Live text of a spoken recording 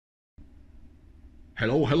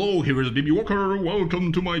Hello, here is BB Walker,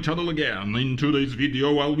 welcome to my channel again. In today's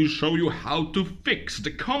video I will show you how to fix the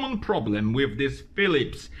common problem with this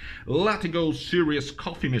Philips LatteGo series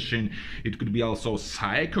coffee machine. It could be also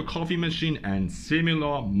Saeco coffee machine and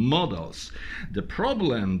similar models. The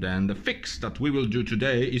problem then, the fix that we will do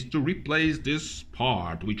today is to replace this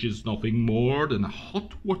part, which is nothing more than a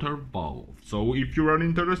hot water valve. So if you are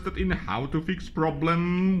interested in how to fix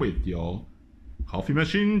problem with your coffee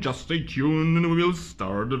machine, just stay tuned and we will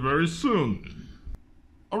start very soon.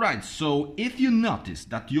 Alright, so if you notice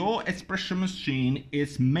that your espresso machine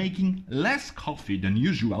is making less coffee than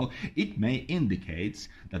usual, it may indicate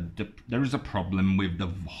that there is a problem with the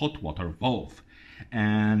hot water valve.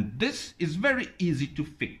 And this is very easy to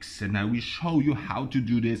fix, and I will show you how to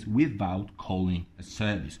do this without calling a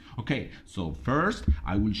service. Okay, so first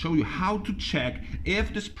I will show you how to check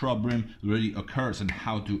if this problem really occurs and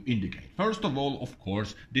how to indicate. First of all, of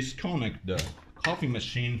course, disconnect the coffee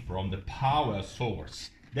machine from the power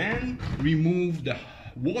source. Then remove the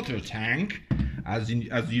water tank as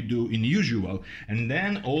you do in usual, and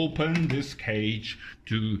then open this cage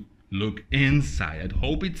to look inside. I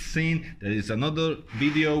hope it's seen. There is another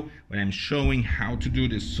video where I'm showing how to do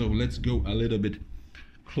this, so let's go a little bit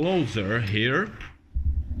closer here.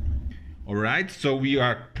 Alright, so we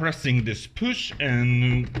are pressing this push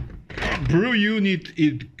and brew unit,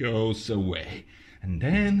 it goes away. And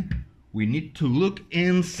then we need to look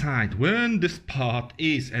inside when this part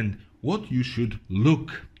is and what you should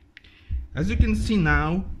look. As you can see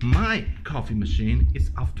now, my coffee machine is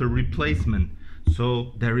after replacement.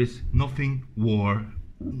 So there is nothing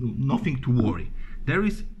to worry. There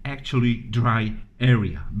is actually dry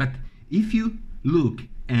area. But if you look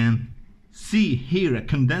and see here a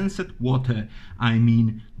condensed water, I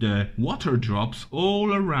mean the water drops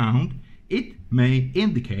all around, it may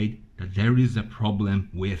indicate that there is a problem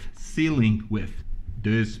with sealing with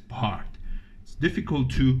this part. It's difficult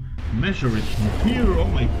to measure it from here. Oh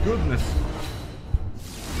my goodness.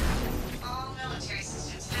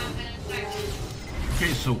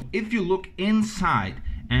 Okay, so if you look inside,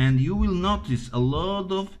 and you will notice a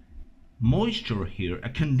lot of moisture here, a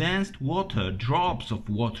condensed water, drops of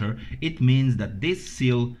water, it means that this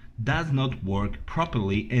seal does not work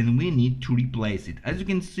properly and we need to replace it. As you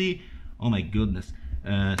can see, oh my goodness,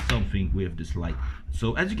 something with this light.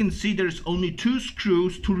 So as you can see, there's only 2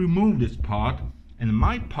 screws to remove this part, and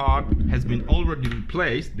my part has been already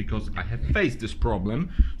replaced because I have faced this problem.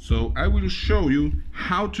 So I will show you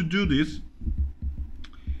how to do this.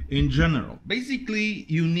 In general, basically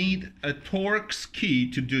you need a Torx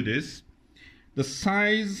key to do this. The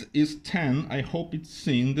size is 10, I hope it's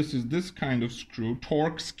seen. This is this kind of screw,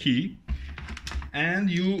 Torx key. And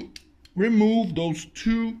you remove those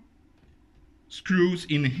 2 screws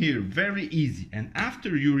in here, very easy. And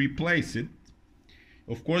after you replace it,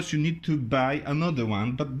 of course you need to buy another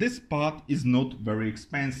one, but this part is not very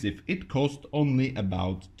expensive. It costs only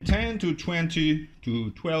about $10 to $20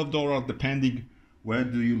 to $12 depending where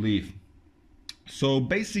do you live. So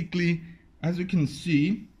basically, as you can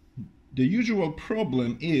see, the usual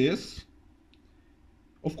problem is,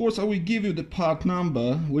 of course I will give you the part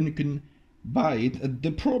number when you can buy it.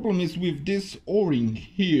 The problem is with this o-ring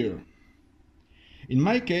here. In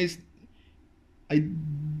my case, I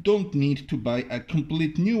don't need to buy a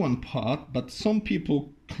complete new one part, but some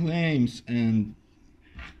people claims and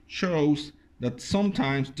shows that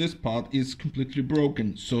sometimes this part is completely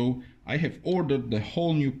broken. So I have ordered the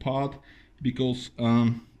whole new part because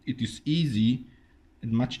it is easy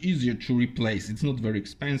and much easier to replace. It's not very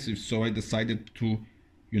expensive, so I decided to,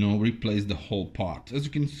 replace the whole part. As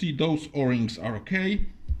you can see, those o-rings are okay.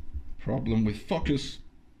 Problem with focus.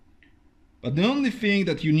 But the only thing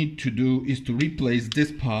that you need to do is to replace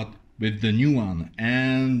this part with the new one,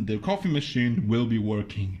 and the coffee machine will be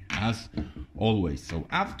working as always. So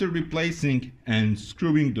after replacing and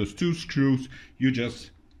screwing those 2 screws, you just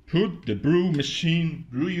put the brew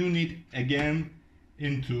unit again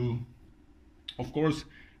into, of course,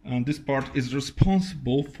 this part is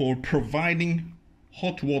responsible for providing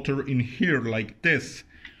hot water in here like this.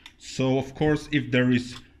 So of course, if there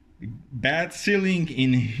is bad sealing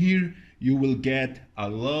in here, you will get a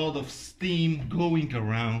lot of steam going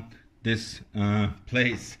around this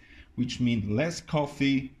place, which means less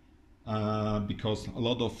coffee because a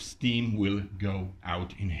lot of steam will go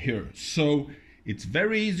out in here. So it's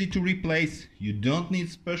very easy to replace. You don't need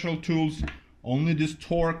special tools, only this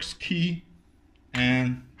Torx key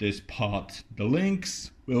and this part. The links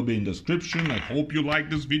will be in the description. I hope you liked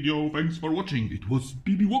this video. Thanks for watching. It was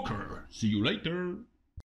BB Walker. See you later.